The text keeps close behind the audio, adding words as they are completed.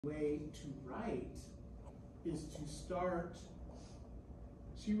way to write is to start.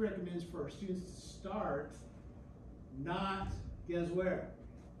 She recommends for our students to start not, guess where?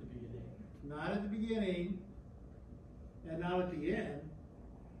 The beginning. Not at the beginning and not at the end,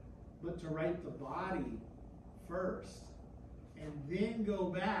 but to write the body first and then go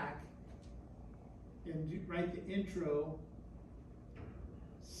back and write the intro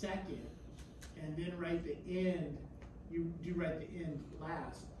second and then write the end. You do write the end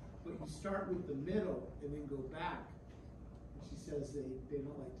last, but you start with the middle and then go back. She says they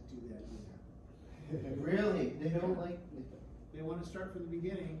don't like to do that either. Really? They don't like it? They want to start from the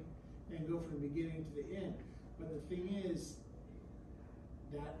beginning and go from the beginning to the end. But the thing is,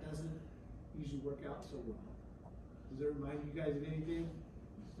 that doesn't usually work out so well. Does it remind you guys of anything?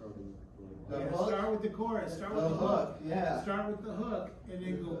 Start with The Yeah, hook? start with the chorus. Start with The the hook. hook, yeah. Start with the hook and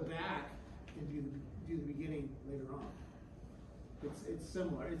then go back and do the beginning later on. It's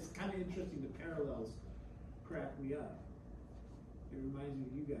similar. It's kind of interesting. The parallels crack me up. It reminds me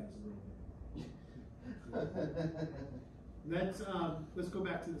of you guys a little bit. Let's go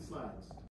back to the slides.